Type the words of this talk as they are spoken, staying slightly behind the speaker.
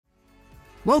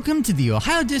Welcome to the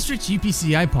Ohio District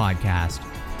UPCI podcast.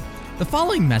 The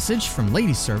following message from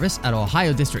Ladies Service at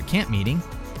Ohio District Camp Meeting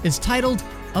is titled,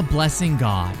 A Blessing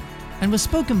God, and was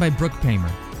spoken by Brooke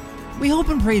Paymer. We hope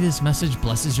and pray this message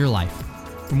blesses your life.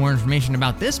 For more information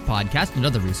about this podcast and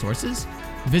other resources,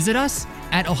 visit us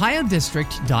at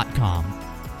ohiodistrict.com.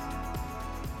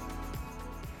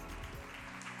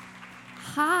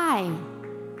 Hi.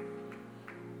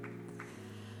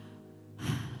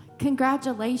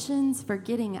 Congratulations for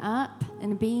getting up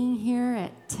and being here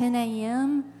at 10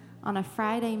 a.m. on a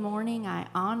Friday morning. I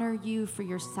honor you for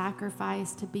your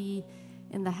sacrifice to be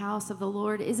in the house of the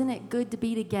Lord. Isn't it good to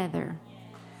be together?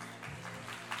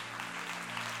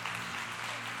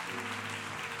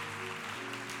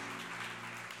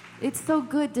 It's so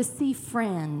good to see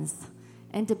friends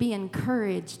and to be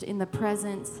encouraged in the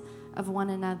presence of one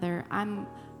another. I'm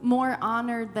more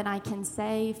honored than I can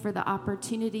say for the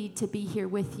opportunity to be here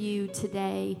with you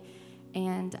today,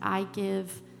 and I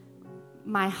give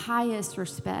my highest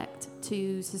respect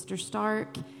to Sister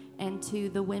Stark and to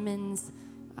the Women's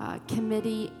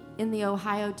Committee in the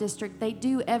Ohio District. They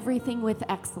do everything with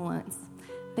excellence.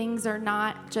 Things are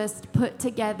not just put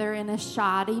together in a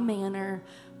shoddy manner,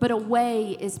 but a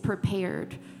way is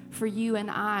prepared for you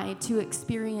and I to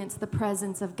experience the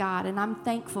presence of God, and I'm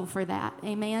thankful for that.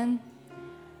 Amen?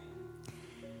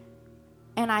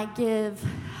 And I give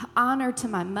honor to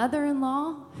my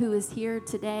mother-in-law, who is here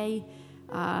today,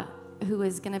 who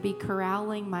is going to be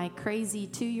corralling my crazy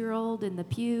 2-year-old in the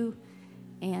pew,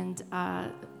 and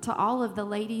to all of the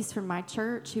ladies from my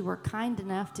church who were kind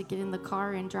enough to get in the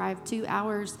car and drive 2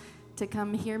 hours to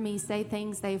come hear me say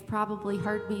things they've probably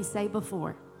heard me say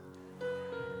before.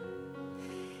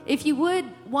 If you would,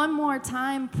 one more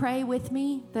time, pray with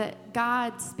me that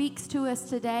God speaks to us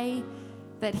today,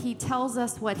 that He tells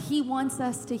us what He wants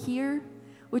us to hear.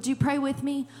 Would you pray with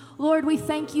me? Lord, we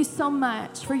thank you so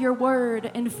much for your word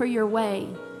and for your way.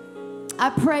 I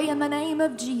pray in the name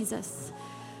of Jesus,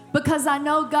 because I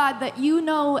know, God, that you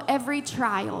know every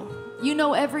trial. You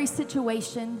know every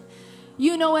situation.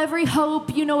 You know every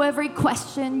hope. You know every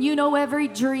question. You know every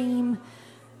dream.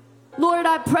 Lord,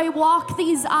 I pray, walk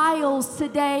these aisles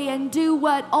today and do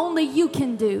what only you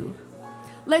can do.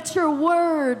 Let your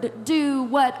word do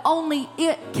what only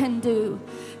it can do.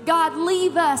 God,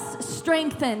 leave us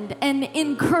strengthened and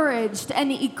encouraged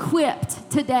and equipped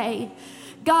today.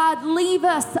 God, leave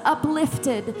us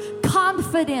uplifted,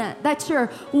 confident that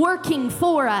you're working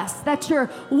for us, that you're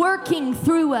working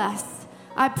through us.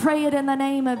 I pray it in the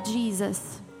name of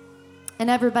Jesus. And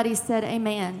everybody said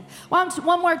amen.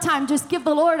 One more time, just give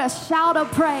the Lord a shout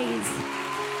of praise.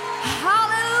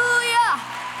 Hallelujah.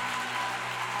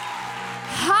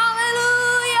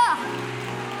 Hallelujah.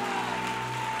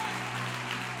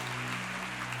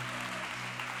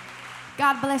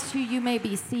 God bless you. You may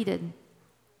be seated.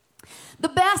 The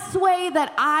best way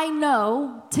that I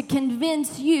know to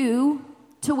convince you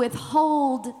to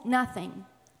withhold nothing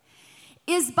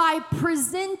is by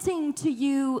presenting to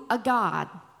you a God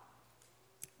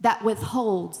that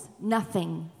withholds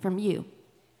nothing from you.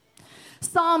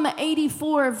 Psalm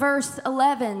 84 verse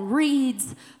 11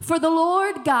 reads, "For the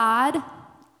Lord God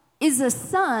is a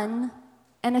sun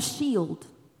and a shield.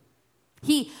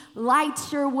 He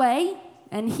lights your way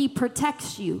and he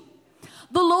protects you.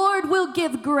 The Lord will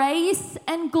give grace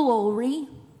and glory.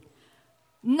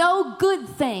 No good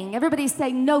thing," everybody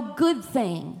say, no good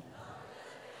thing,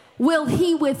 "will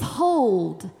he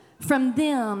withhold from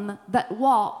them that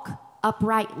walk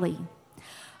uprightly."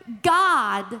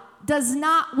 God does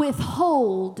not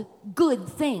withhold good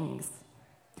things.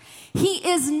 He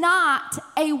is not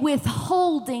a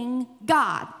withholding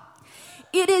God.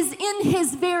 It is in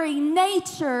his very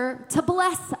nature to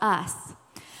bless us.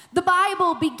 The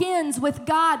Bible begins with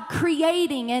God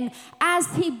creating, and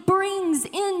as he brings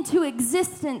into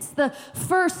existence the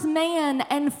first man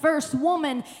and first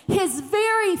woman, his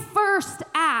very first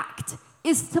act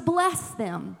is to bless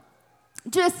them.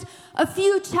 Just a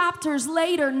few chapters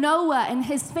later, Noah and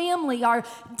his family are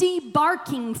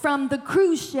debarking from the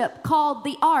cruise ship called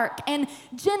the Ark. And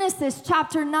Genesis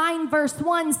chapter 9 verse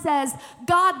 1 says,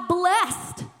 God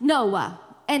blessed Noah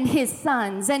and his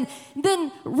sons. And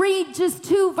then read just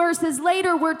 2 verses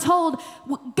later, we're told,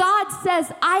 God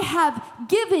says, I have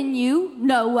given you,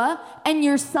 Noah, and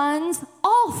your sons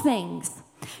all things.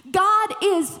 God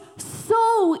is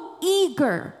so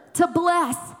eager to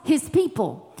bless his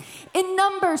people. In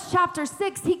Numbers chapter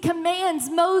 6, he commands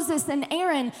Moses and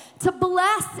Aaron to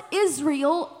bless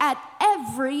Israel at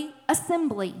every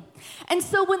assembly. And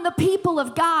so when the people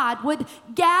of God would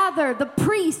gather, the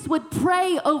priests would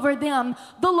pray over them,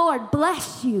 "The Lord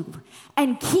bless you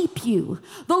and keep you.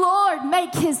 The Lord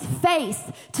make his face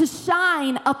to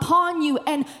shine upon you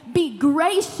and be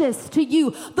gracious to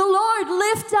you. The Lord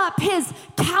lift up his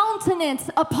countenance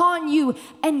upon you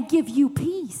and give you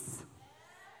peace."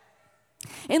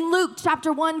 In Luke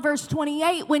chapter 1, verse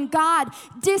 28, when God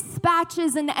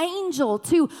dispatches an angel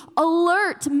to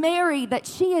alert Mary that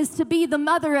she is to be the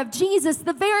mother of Jesus,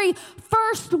 the very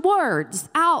first words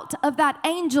out of that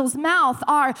angel's mouth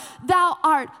are, "Thou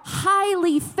art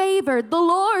highly favored. The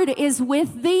Lord is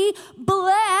with thee.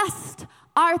 Blessed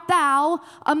art thou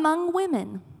among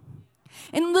women."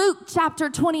 In Luke chapter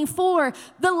 24,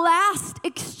 the last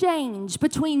exchange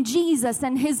between Jesus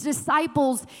and his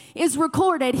disciples is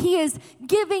recorded. He is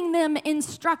giving them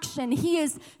instruction. He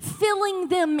is filling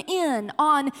them in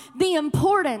on the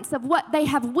importance of what they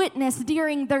have witnessed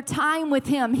during their time with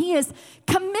him. He is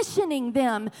commissioning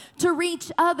them to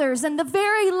reach others. And the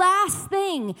very last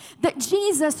thing that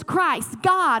Jesus Christ,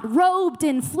 God robed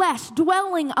in flesh,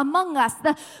 dwelling among us,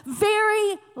 the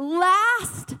very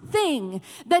last thing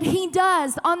that he does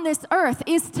on this earth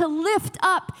is to lift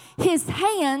up his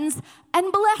hands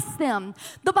and bless them.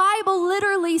 The Bible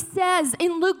literally says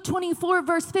in Luke 24,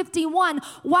 verse 51,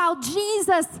 while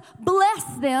Jesus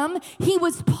blessed them, he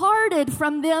was parted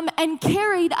from them and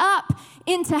carried up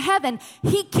into heaven.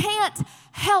 He can't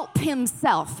help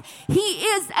himself. He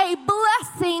is a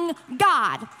blessing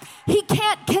God. He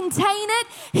can't contain it.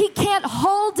 He can't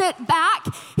hold it back.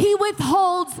 He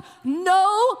withholds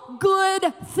no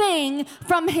good thing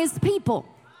from his people.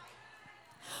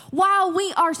 While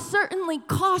we are certainly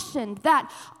cautioned that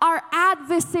our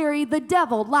adversary, the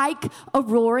devil, like a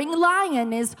roaring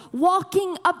lion, is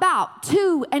walking about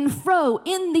to and fro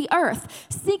in the earth,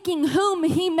 seeking whom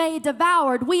he may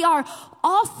devour, we are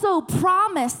also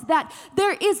promised that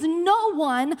there is no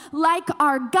one like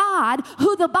our God,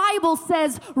 who the Bible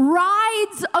says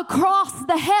rides across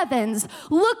the heavens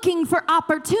looking for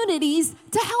opportunities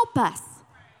to help us.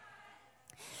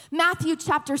 Matthew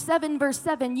chapter 7, verse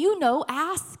 7,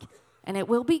 ask, and it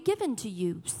will be given to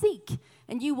you. Seek,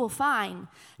 and you will find.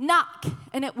 Knock,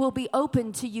 and it will be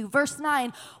opened to you. Verse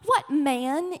 9, what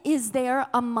man is there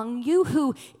among you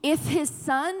who, if his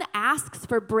son asks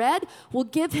for bread, will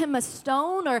give him a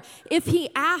stone? Or if he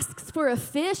asks for a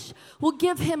fish, will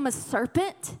give him a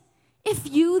serpent?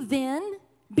 If you then,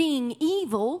 being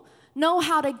evil, know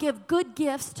how to give good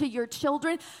gifts to your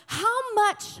children, how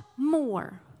much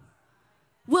more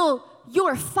will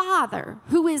your Father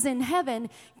who is in heaven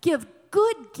give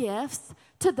good gifts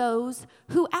to those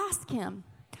who ask him?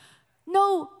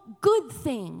 No good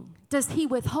thing does he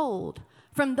withhold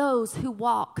from those who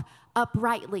walk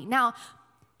uprightly. Now,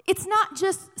 it's not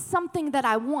just something that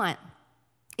I want.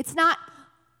 It's not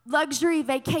luxury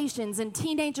vacations and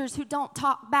teenagers who don't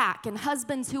talk back and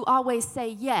husbands who always say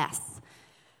yes.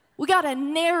 We got to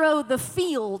narrow the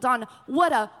field on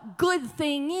what a good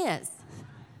thing is.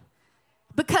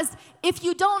 Because if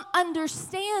you don't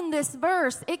understand this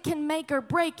verse, it can make or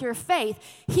break your faith.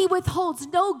 He withholds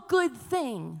no good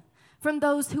thing from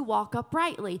those who walk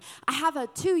uprightly. I have a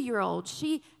 2-year-old.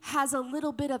 She has a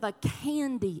little bit of a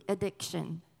candy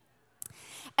addiction.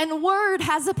 And word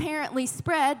has apparently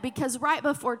spread because right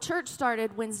before church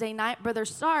started Wednesday night, Brother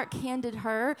Stark handed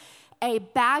her a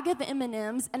bag of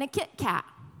M&Ms and a Kit Kat.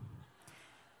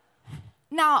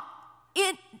 Now,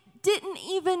 it didn't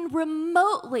even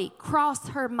remotely cross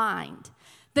her mind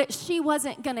that she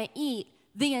wasn't going to eat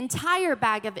the entire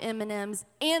bag of M&Ms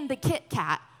and the Kit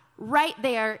Kat right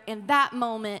there in that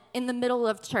moment in the middle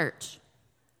of church.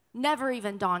 Never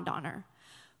even dawned on her.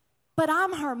 But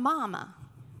I'm her mama.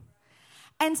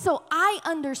 And so I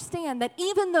understand that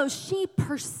even though she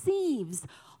perceives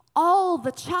all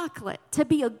the chocolate to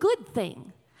be a good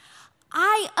thing,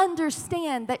 I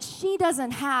understand that she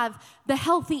doesn't have the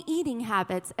healthy eating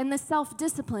habits and the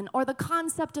self-discipline or the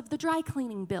concept of the dry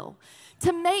cleaning bill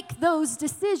to make those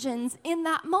decisions in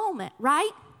that moment,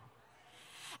 right?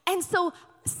 And so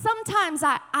sometimes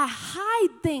I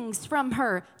hide things from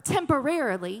her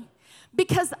temporarily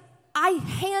because I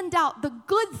hand out the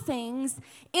good things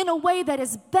in a way that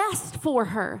is best for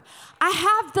her. I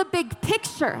have the big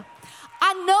picture.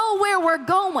 I know where we're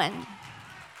going.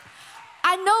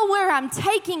 I know where I'm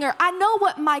taking her. I know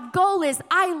what my goal is.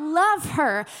 I love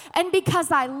her. And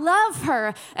because I love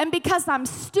her, and because I'm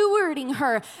stewarding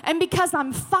her, and because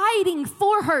I'm fighting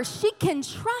for her, she can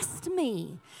trust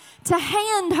me to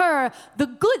hand her the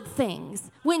good things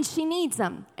when she needs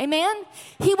them. Amen?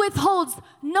 He withholds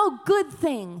no good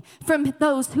thing from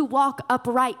those who walk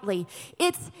uprightly.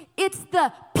 It's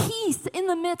the peace in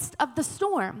the midst of the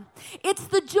storm. It's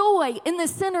the joy in the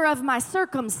center of my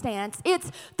circumstance.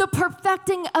 It's the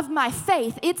perfecting of my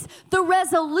faith. It's the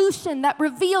resolution that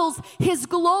reveals His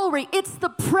glory. It's the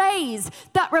praise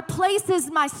that replaces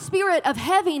my spirit of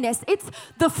heaviness. It's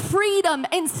the freedom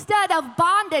instead of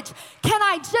bondage. Can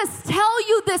I just tell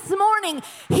you this morning,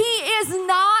 He is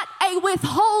not a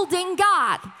withholding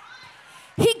God.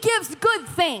 He gives good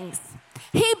things.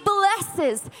 He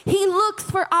blesses. He looks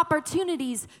for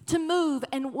opportunities to move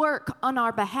and work on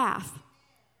our behalf.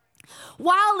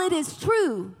 While it is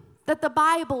true that the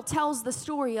Bible tells the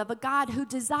story of a God who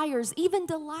desires, even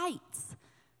delights,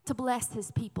 to bless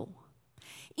His people,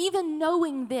 even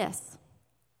knowing this,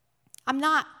 I'm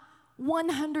not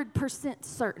 100%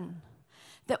 certain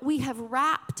that we have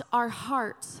wrapped our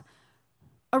hearts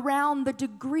around the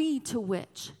degree to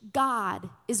which God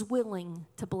is willing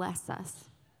to bless us.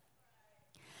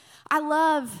 I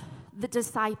love the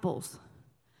disciples.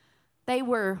 They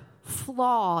were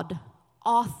flawed,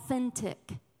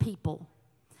 authentic people.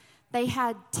 They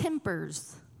had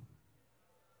tempers,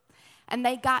 and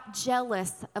they got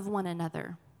jealous of one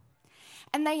another.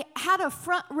 And they had a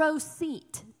front row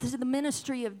seat to the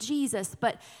ministry of Jesus,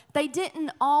 but they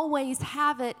didn't always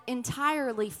have it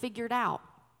entirely figured out.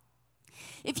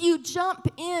 If you jump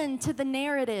into the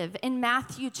narrative in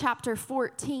Matthew chapter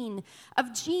 14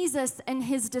 of Jesus and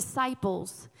His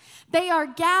disciples, they are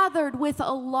gathered with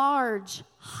a large,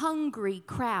 hungry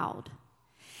crowd.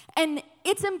 And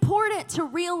it's important to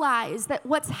realize that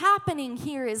what's happening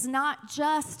here is not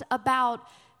just about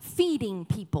feeding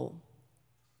people.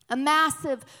 A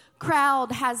massive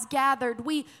crowd has gathered.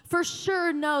 We for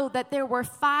sure know that there were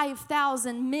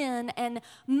 5,000 men and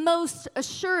most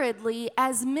assuredly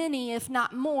as many, if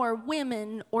not more,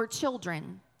 women or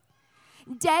children.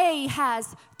 Day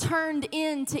has turned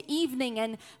into evening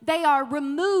and they are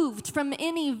removed from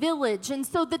any village. And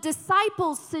so the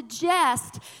disciples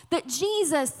suggest that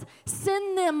Jesus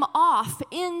send them off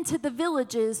into the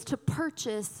villages to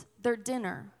purchase their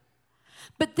dinner.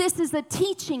 But this is a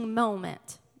teaching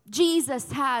moment.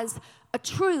 Jesus has a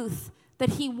truth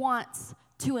that He wants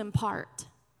to impart.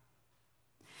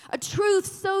 A truth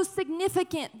so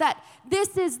significant that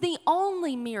this is the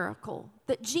only miracle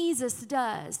that Jesus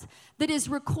does that is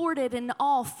recorded in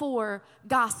all 4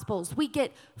 Gospels. We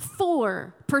get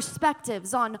 4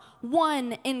 perspectives on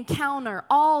one encounter,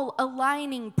 all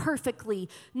aligning perfectly,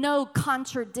 no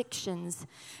contradictions.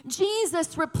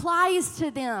 Jesus replies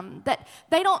to them that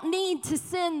they don't need to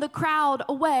send the crowd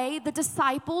away. The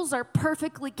disciples are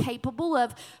perfectly capable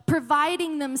of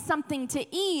providing them something to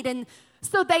eat, and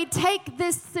so they take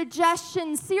this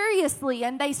suggestion seriously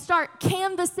and they start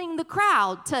canvassing the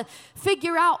crowd to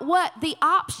figure out what the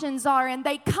options are. And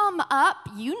they come up,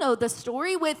 you know the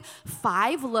story, with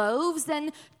 5 loaves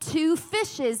and 2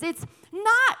 fishes. It's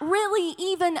not really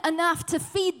even enough to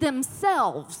feed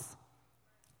themselves,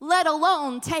 let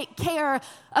alone take care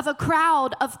of a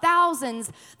crowd of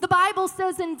thousands. The Bible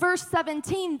says in verse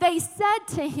 17, they said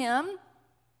to Him,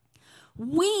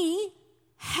 "We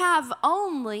have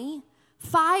only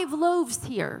 5 loaves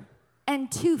here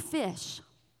and 2 fish."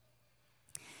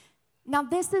 Now,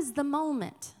 this is the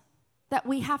moment that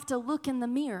we have to look in the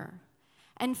mirror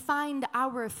and find our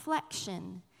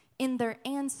reflection in their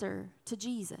answer to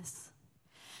Jesus.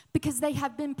 Because they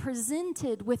have been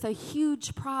presented with a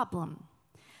huge problem.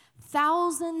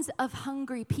 Thousands of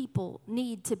hungry people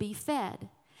need to be fed.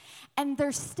 And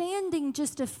they're standing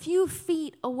just a few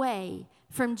feet away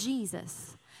from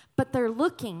Jesus. But they're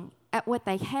looking at what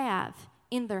they have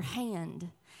in their hand,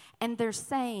 and they're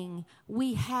saying,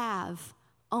 "We have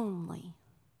only."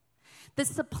 The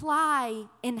supply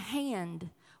in hand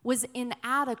was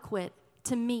inadequate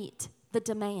to meet the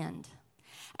demand.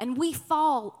 And we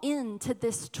fall into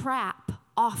this trap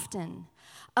often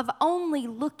of only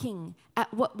looking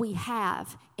at what we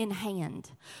have in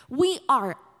hand. We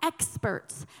are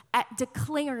experts at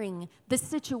declaring the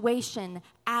situation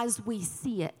as we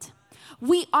see it.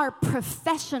 We are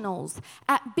professionals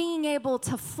at being able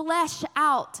to flesh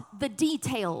out the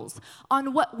details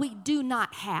on what we do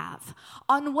not have,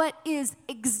 on what is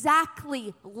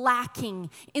exactly lacking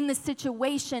in the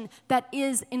situation that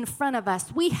is in front of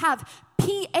us. We have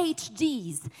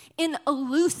PhDs in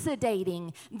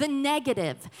elucidating the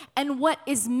negative and what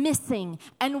is missing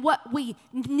and what we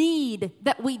need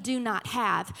that we do not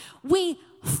have. We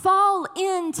fall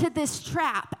into this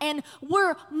trap, and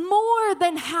we're more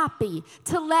than happy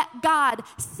to let God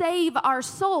save our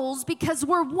souls because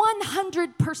we're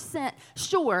 100%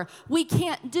 sure we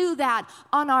can't do that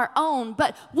on our own.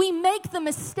 But we make the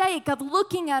mistake of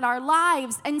looking at our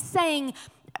lives and saying,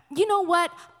 you know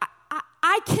what?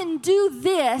 I can do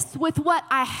this with what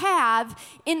I have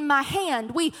in my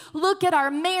hand. We look at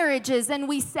our marriages and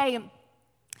we say,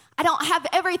 I don't have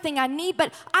everything I need,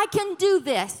 but I can do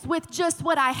this with just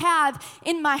what I have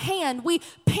in my hand. We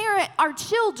parent our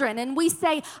children and we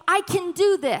say, I can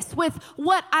do this with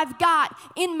what I've got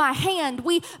in my hand.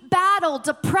 We battle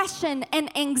depression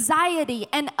and anxiety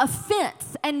and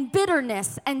offense and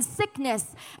bitterness and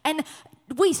sickness, and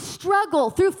we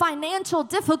struggle through financial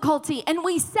difficulty, and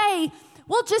we say,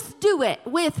 we'll just do it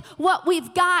with what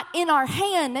we've got in our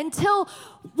hand until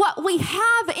what we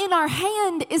have in our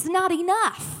hand is not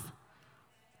enough.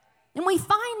 And we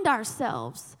find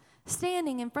ourselves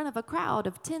standing in front of a crowd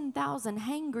of 10,000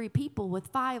 hangry people with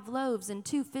 5 loaves and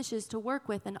 2 fishes to work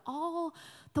with, and all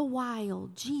the while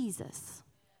Jesus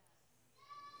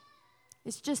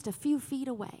is just a few feet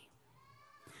away.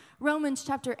 Romans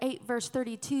chapter 8, verse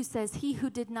 32 says, he who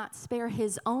did not spare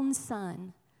his own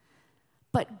son,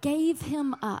 but gave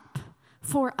him up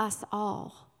for us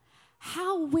all,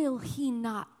 how will he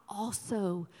not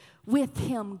also with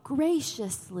him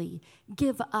graciously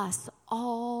give us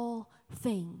all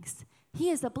things?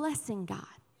 He is a blessing God.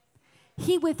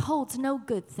 He withholds no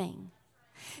good thing.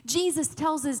 Jesus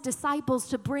tells his disciples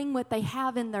to bring what they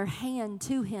have in their hand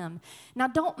to him. Now,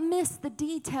 don't miss the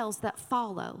details that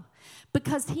follow,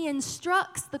 because he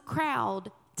instructs the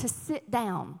crowd to sit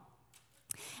down.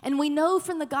 And we know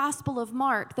from the Gospel of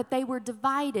Mark that they were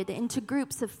divided into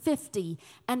groups of 50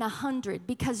 and 100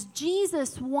 because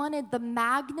Jesus wanted the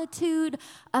magnitude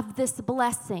of this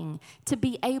blessing to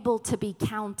be able to be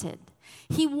counted.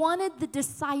 He wanted the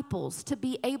disciples to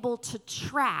be able to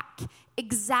track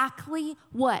exactly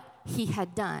what he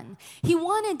had done. He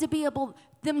wanted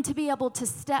them to be able to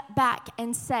step back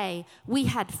and say, we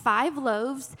had 5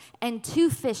 loaves and 2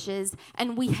 fishes,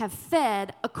 and we have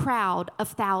fed a crowd of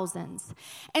thousands.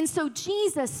 And so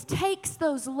Jesus takes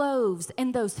those loaves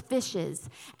and those fishes,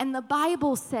 and the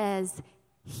Bible says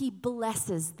he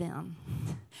blesses them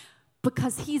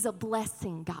because he's a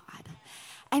blessing God.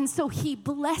 And so he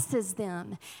blesses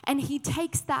them, and he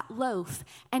takes that loaf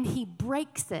and he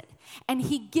breaks it and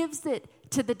he gives it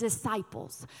to the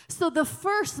disciples. So the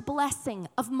first blessing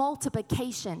of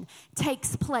multiplication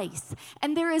takes place,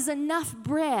 and there is enough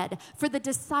bread for the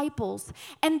disciples.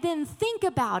 And then think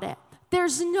about it.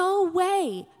 There's no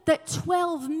way that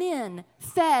 12 men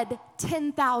fed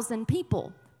 10,000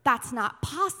 people. That's not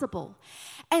possible.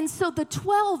 And so the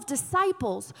 12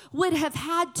 disciples would have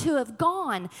had to have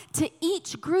gone to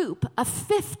each group of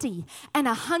 50 and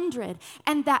 100,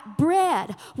 and that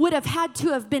bread would have had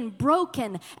to have been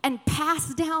broken and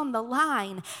passed down the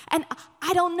line. And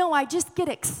I don't know, I just get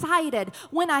excited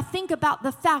when I think about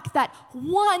the fact that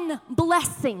one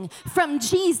blessing from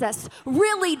Jesus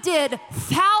really did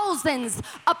thousands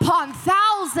upon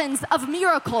thousands of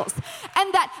miracles.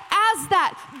 And that as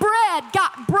that bread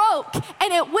got broke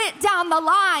and it went down the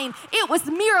line, it was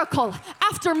miracle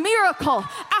after miracle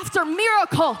after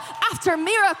miracle after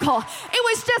miracle. It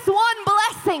was just one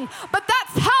blessing, but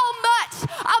that's how much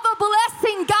of a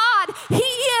blessing God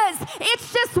he is.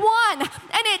 It's just one,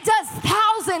 and it does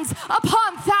thousands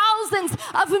upon thousands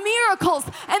of miracles,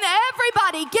 and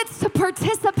everybody gets to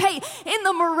participate in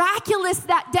the miraculous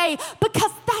that day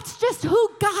because that's just who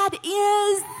God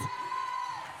is.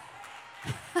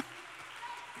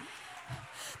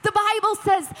 The Bible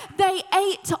says they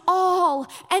ate all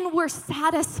and were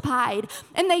satisfied.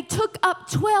 And they took up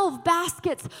 12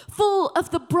 baskets full of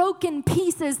the broken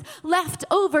pieces left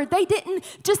over. They didn't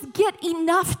just get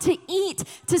enough to eat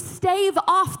to stave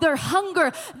off their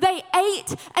hunger. They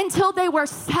ate until they were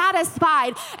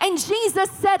satisfied. And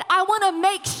Jesus said, I want to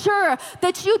make sure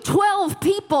that you 12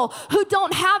 people who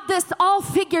don't have this all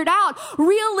figured out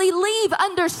really leave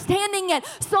understanding it.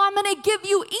 So I'm going to give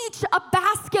you each a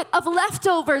basket of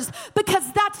leftovers,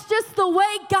 because that's just the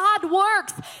way God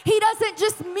works. He doesn't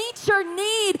just meet your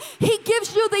need, he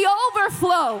gives you the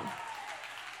overflow.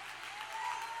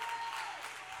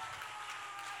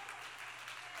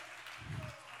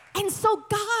 And so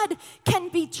God can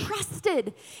be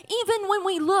trusted. Even when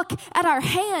we look at our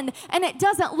hand and it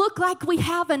doesn't look like we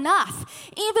have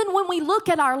enough. Even when we look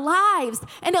at our lives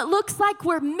and it looks like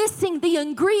we're missing the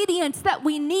ingredients that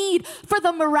we need for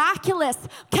the miraculous.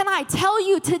 Can I tell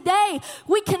you today,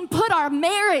 we can put our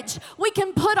marriage, we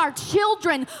can put our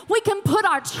children, we can put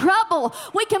our trouble,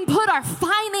 we can put our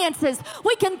finances,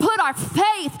 we can put our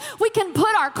faith, we can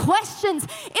put our questions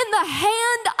in the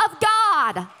hand of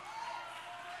God.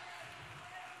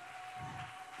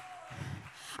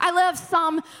 I love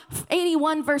Psalm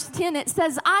 81 verse 10. It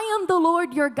says, I am the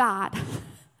Lord your God.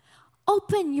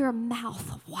 Open your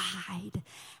mouth wide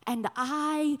and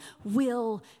I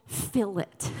will fill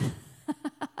it.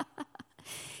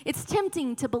 It's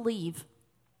tempting to believe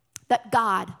that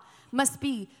God must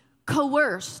be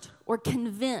coerced or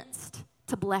convinced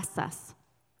to bless us.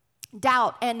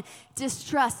 Doubt and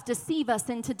distrust deceive us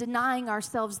into denying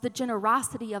ourselves the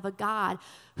generosity of a God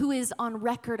who is on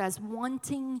record as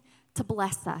wanting to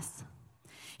bless us.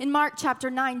 In Mark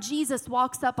chapter 9, Jesus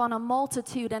walks up on a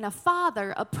multitude and a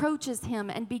father approaches him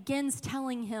and begins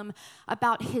telling him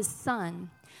about his son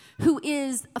who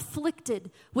is afflicted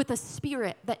with a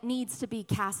spirit that needs to be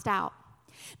cast out.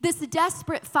 This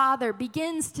desperate father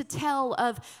begins to tell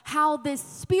of how this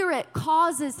spirit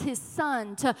causes his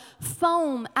son to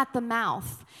foam at the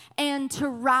mouth and to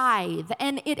writhe,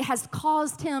 and it has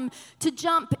caused him to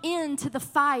jump into the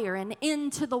fire and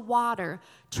into the water,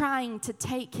 trying to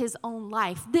take his own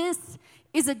life. This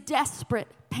is a desperate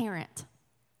parent.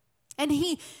 And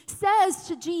he says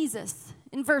to Jesus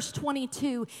in verse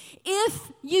 22,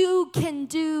 if you can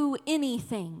do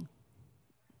anything,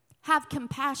 have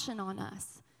compassion on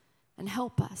us and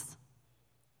help us.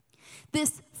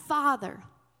 This father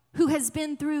who has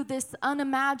been through this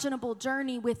unimaginable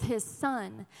journey with his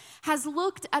son has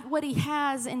looked at what he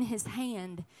has in his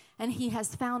hand and he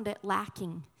has found it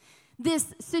lacking.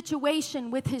 This situation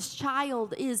with his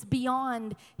child is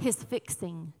beyond his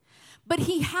fixing. But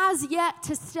he has yet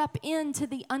to step into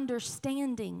the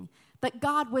understanding that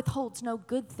God withholds no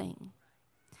good thing,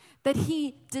 that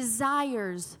he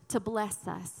desires to bless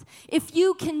us. If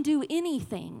you can do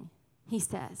anything, he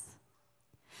says.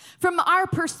 From our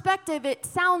perspective, it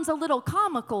sounds a little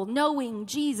comical knowing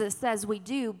Jesus as we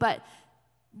do, but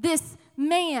this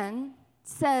man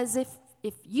says,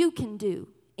 if you can do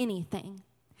anything.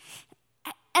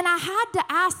 And I had to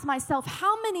ask myself,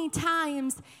 how many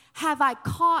times have I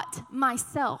caught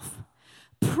myself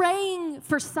praying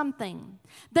for something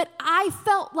that I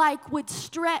felt like would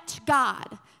stretch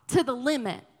God to the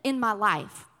limit in my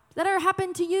life? Has that ever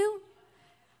happened to you?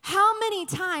 How many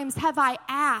times have I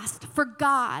asked for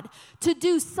God to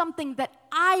do something that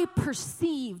I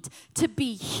perceived to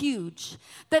be huge,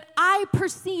 that I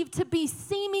perceived to be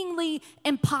seemingly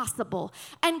impossible,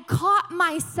 and caught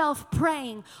myself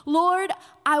praying, Lord,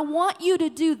 I want you to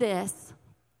do this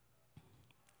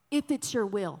if it's your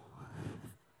will.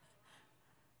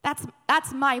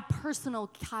 That's my personal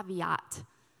caveat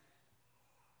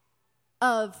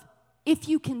of if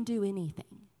you can do anything.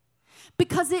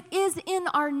 Because it is in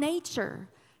our nature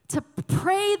to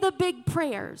pray the big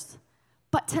prayers,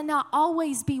 but to not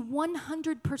always be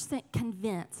 100%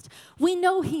 convinced. We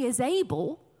know he is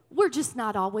able, we're just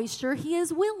not always sure he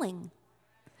is willing.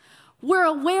 We're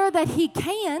aware that he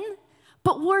can,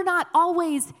 but we're not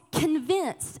always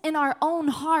convinced in our own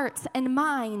hearts and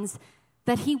minds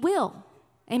that he will.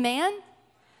 Amen?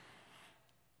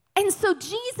 And so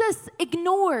Jesus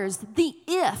ignores the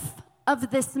if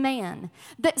of this man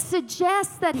that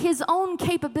suggests that his own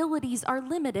capabilities are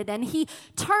limited, and he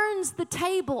turns the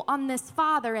table on this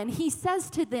father and he says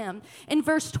to them in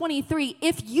verse 23,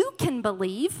 if you can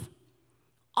believe,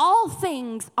 all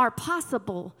things are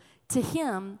possible to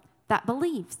him that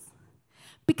believes.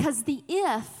 Because the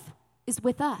if is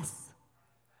with us.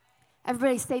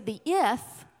 Everybody say, the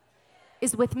if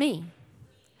is with me.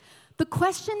 The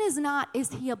question is not,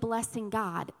 is he a blessing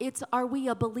God? It's, are we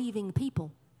a believing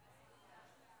people?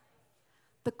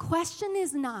 The question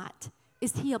is not,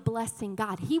 is he a blessing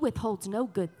God? He withholds no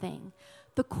good thing.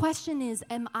 The question is,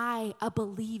 am I a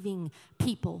believing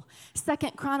people?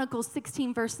 2 Chronicles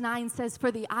 16 verse 9 says,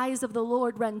 for the eyes of the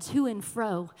Lord run to and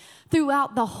fro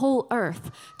throughout the whole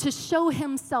earth to show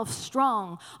himself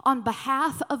strong on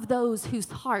behalf of those whose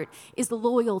heart is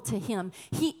loyal to him.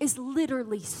 He is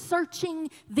literally searching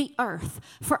the earth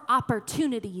for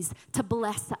opportunities to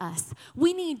bless us.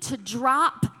 We need to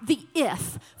drop the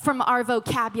if from our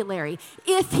vocabulary.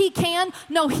 If he can,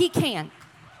 no, he can.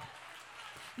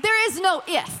 There is no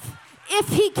if. If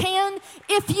he can,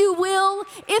 if you will,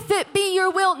 if it be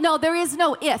your will. No, there is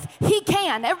no if. He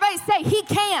can. Everybody say, he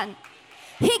can.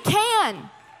 He can.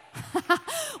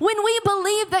 When we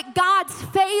believe that God's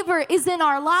favor is in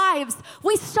our lives,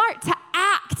 we start to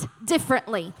act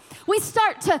differently. We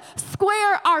start to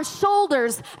square our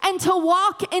shoulders and to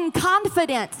walk in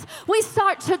confidence. We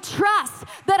start to trust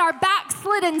that our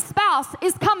backslidden spouse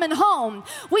is coming home.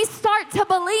 We start to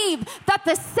believe that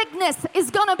the sickness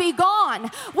is going to be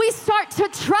gone. We start to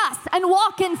trust and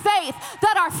walk in faith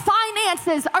that our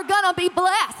finances are going to be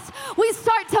blessed. We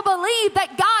start to believe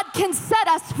that God can set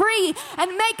us free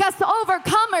and make us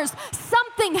overcomers.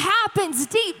 Something happens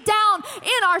deep down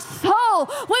in our soul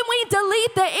when we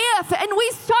delete the if and we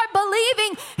start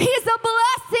believing He's a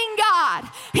blessing God.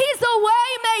 He's a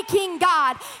way-making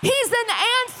God. He's an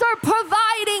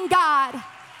answer-providing God.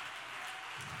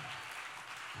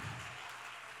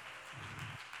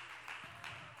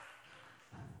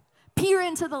 Peer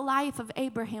into the life of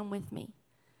Abraham with me.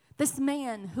 This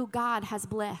man who God has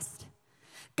blessed.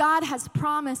 God has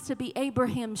promised to be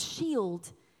Abraham's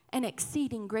shield and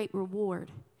exceeding great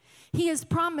reward. He has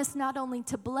promised not only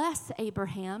to bless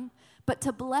Abraham, but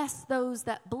to bless those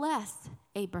that bless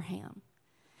Abraham.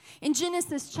 In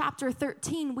Genesis chapter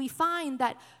 13, we find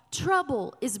that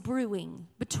trouble is brewing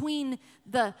between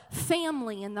the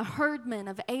family and the herdmen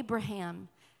of Abraham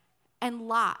and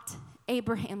Lot,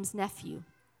 Abraham's nephew.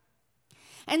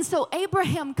 And so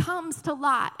Abraham comes to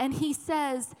Lot and he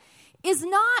says, "Is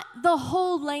not the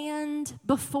whole land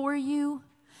before you?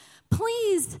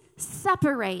 Please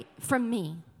separate from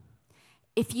me.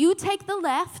 If you take the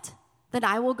left, then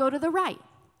I will go to the right.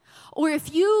 Or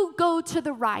if you go to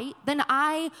the right, then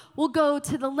I will go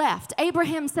to the left."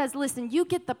 Abraham says, "Listen, you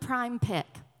get the prime pick,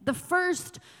 the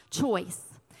first choice."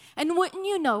 And wouldn't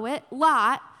you know it,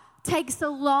 Lot takes a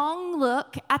long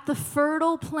look at the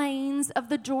fertile plains of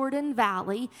the Jordan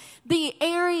Valley, the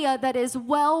area that is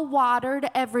well watered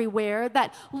everywhere,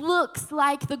 that looks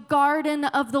like the garden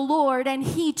of the Lord, and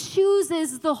he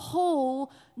chooses the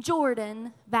whole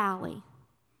Jordan Valley.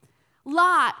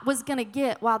 Lot was going to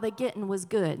get while the getting was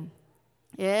good.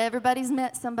 Everybody's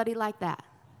met somebody like that.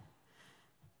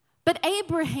 But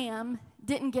Abraham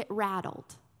didn't get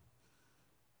rattled.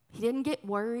 He didn't get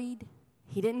worried.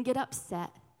 He didn't get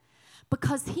upset.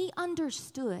 Because he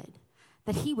understood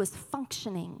that he was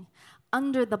functioning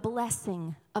under the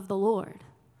blessing of the Lord.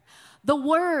 The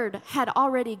word had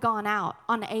already gone out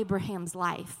on Abraham's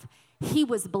life. He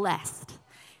was blessed.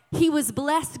 He was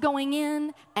blessed going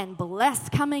in and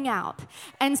blessed coming out.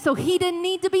 And so he didn't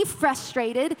need to be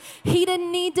frustrated. He didn't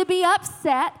need to be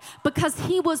upset because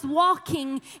he was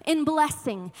walking in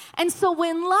blessing. And so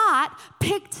when Lot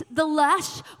picked the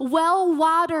lush,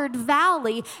 well-watered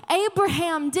valley,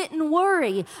 Abraham didn't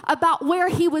worry about where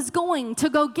he was going to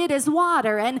go get his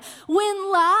water. And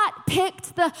when Lot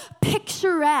picked the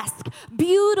picturesque,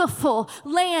 beautiful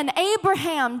land,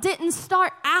 Abraham didn't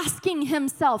start asking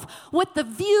himself what the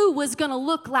view was going to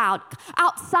look like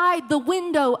outside the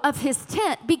window of his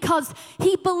tent, because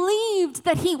he believed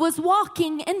that he was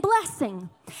walking in blessing.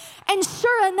 And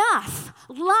sure enough,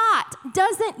 Lot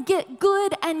doesn't get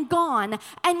good and gone,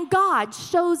 and God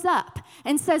shows up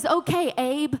and says, "Okay,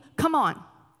 Abe, come on.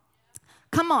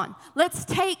 Come on, let's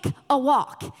take a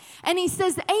walk." And he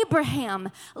says, "Abraham,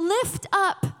 lift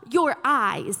up your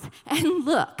eyes and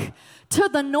look to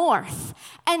the north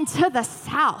and to the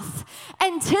south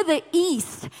and to the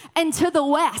east and to the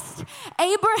west.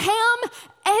 Abraham,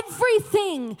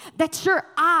 everything that your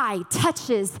eye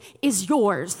touches is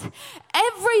yours.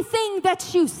 Everything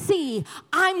that you see,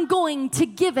 I'm going to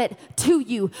give it to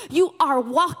you. You are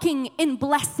walking in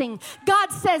blessing."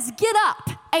 God says, "Get up,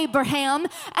 Abraham,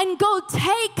 and go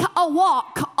take a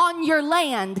walk on your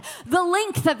land, the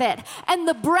length of it and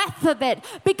the breadth of it,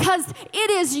 because it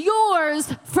is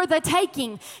yours for the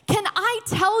taking." Can I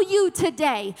tell you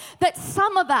today that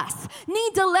some of us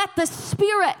need to let the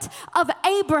spirit of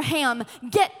Abraham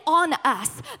get on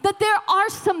us, that there are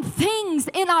some things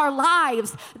in our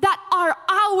lives that are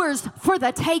ours for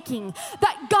the taking,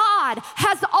 that God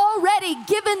has already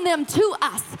given them to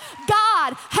us.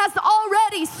 God has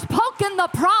already spoken the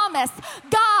promise.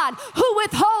 God, who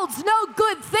withholds no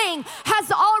good thing,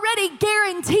 has already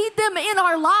guaranteed them in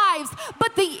our lives,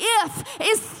 but the if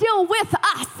is still with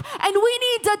us, and we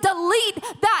need to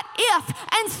delete that if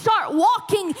and start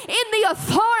walking in the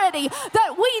authority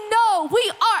that we know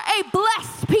we are a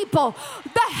blessed people.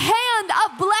 The hand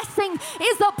of blessing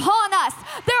is upon us.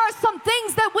 There are some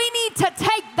things that we need to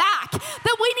take back,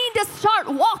 that we need to start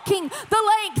walking the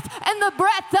length and the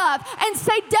breadth of, and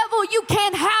say, "Devil, you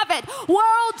can't have it.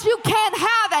 World, you can't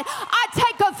have it. I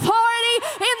take authority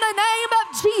in the name of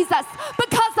Jesus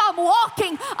because I'm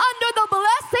walking under the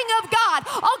blessing of God."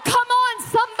 Oh, come on,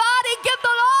 somebody, give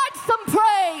the Lord some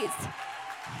praise.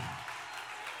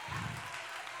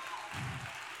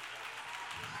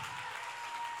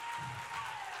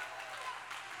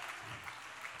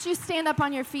 Would you stand up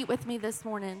on your feet with me this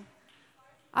morning?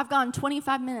 I've gone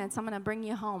 25 minutes. I'm going to bring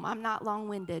you home. I'm not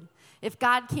long-winded. If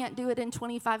God can't do it in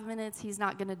 25 minutes, he's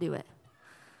not going to do it.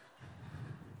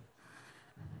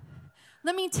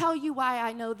 Let me tell you why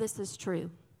I know this is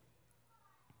true.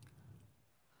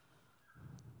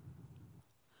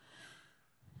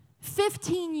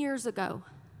 15 years ago,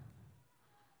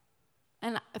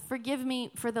 and forgive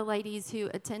me for the ladies who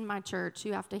attend my church,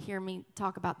 who have to hear me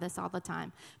talk about this all the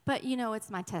time, but you know it's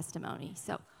my testimony.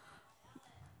 So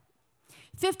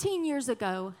 15 years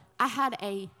ago, I had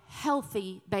a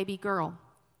healthy baby girl.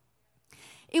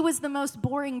 It was the most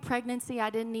boring pregnancy. I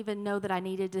didn't even know that I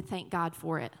needed to thank God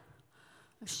for it.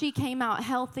 She came out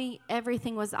healthy.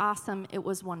 Everything was awesome. It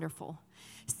was wonderful.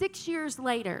 6 years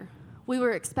later, we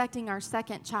were expecting our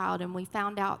second child, and we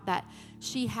found out that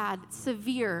she had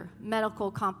severe medical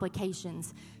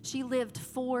complications. She lived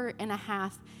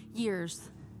 4.5 years.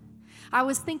 I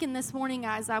was thinking this morning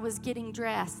as I was getting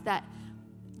dressed that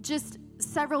just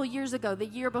several years ago, the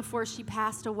year before she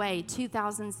passed away,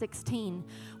 2016,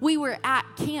 we were at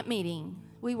camp meeting.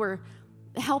 We were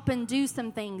helping do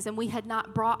some things, and we had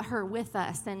not brought her with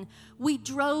us. And we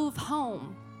drove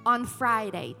home on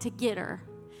Friday to get her.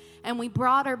 And we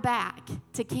brought her back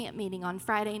to camp meeting on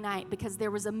Friday night because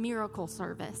there was a miracle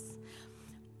service.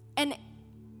 And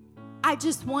I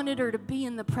just wanted her to be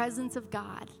in the presence of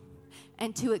God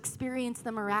and to experience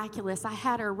the miraculous. I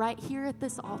had her right here at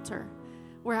this altar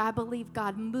where I believe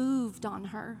God moved on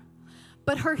her.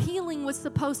 But her healing was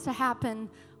supposed to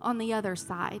happen on the other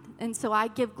side. And so I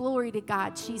give glory to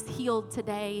God. She's healed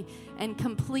today and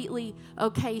completely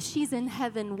okay. She's in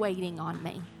heaven waiting on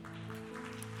me.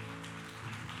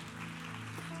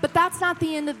 But that's not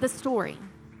the end of the story.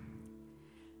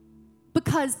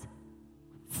 Because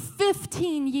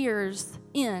 13 years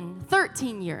in,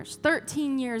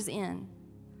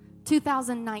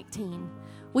 2019,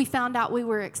 we found out we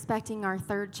were expecting our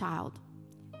third child.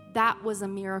 That was a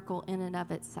miracle in and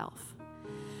of itself.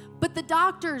 But the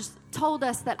doctors told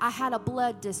us that I had a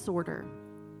blood disorder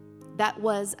that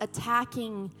was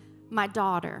attacking my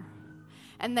daughter.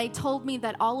 And they told me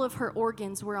that all of her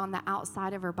organs were on the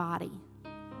outside of her body.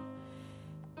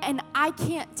 And I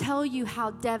can't tell you how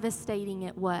devastating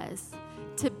it was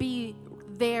to be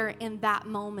there in that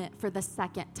moment for the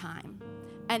second time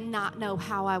and not know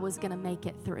how I was going to make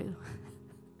it through.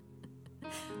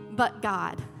 But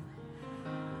God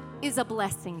is a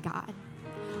blessing God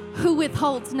who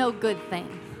withholds no good thing.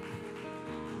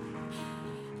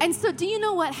 And so do you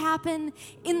know what happened?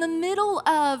 In the middle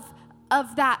of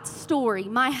that story,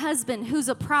 my husband, who's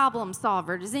a problem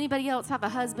solver. Does anybody else have a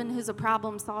husband who's a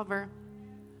problem solver?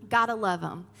 Gotta love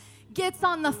him. Gets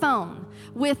on the phone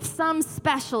with some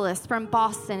specialist from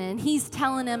Boston, and he's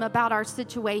telling him about our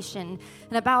situation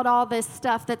and about all this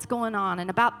stuff that's going on and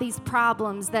about these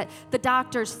problems that the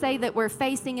doctors say that we're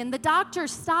facing. And the doctor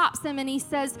stops him and he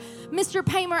says, Mr.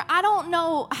 Paymer, I don't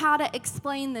know how to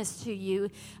explain this to you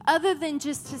other than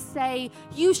just to say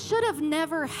you should have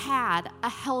never had a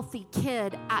healthy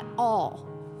kid at all.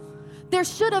 There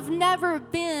should have never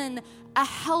been a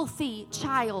healthy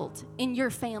child in your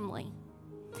family.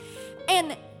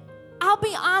 And I'll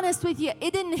be honest with you,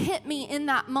 it didn't hit me in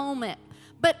that moment.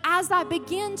 But as I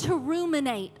began to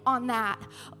ruminate on that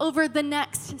over the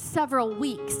next several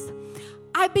weeks,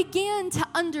 I began to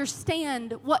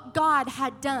understand what God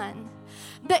had done.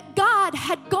 That God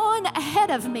had gone ahead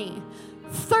of me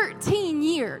 13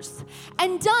 years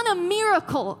and done a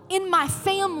miracle in my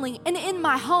family and in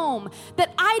my home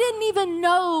that I didn't even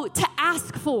know to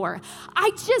ask for.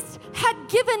 I just had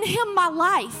given him my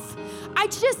life. I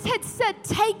just had said,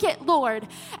 take it, Lord.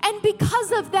 And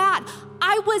because of that,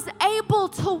 I was able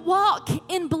to walk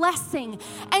in blessing.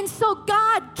 And so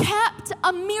God kept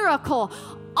a miracle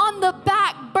on the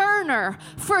back burner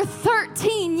for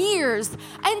 13 years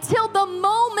until the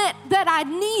moment that I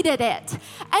needed it.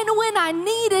 And when I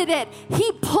needed it,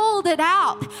 he pulled it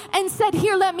out and said,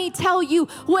 here, let me tell you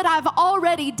what I've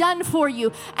already done for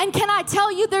you. And can I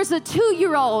tell you, there's a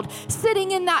 2-year-old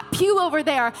sitting in that pew over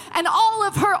there, and all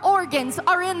of her organs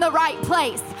are in the right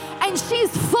place. And she's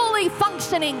fully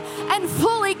functioning and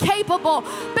fully capable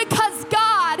because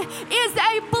God is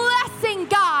a blessing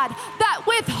God that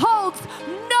withholds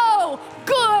no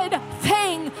good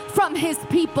thing from his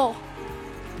people.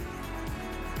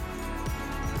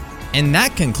 And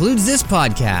that concludes this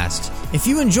podcast. If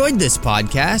you enjoyed this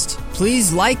podcast,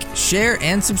 please like, share,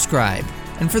 and subscribe.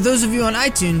 And for those of you on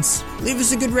iTunes, leave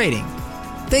us a good rating.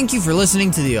 Thank you for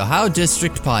listening to the Ohio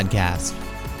District Podcast.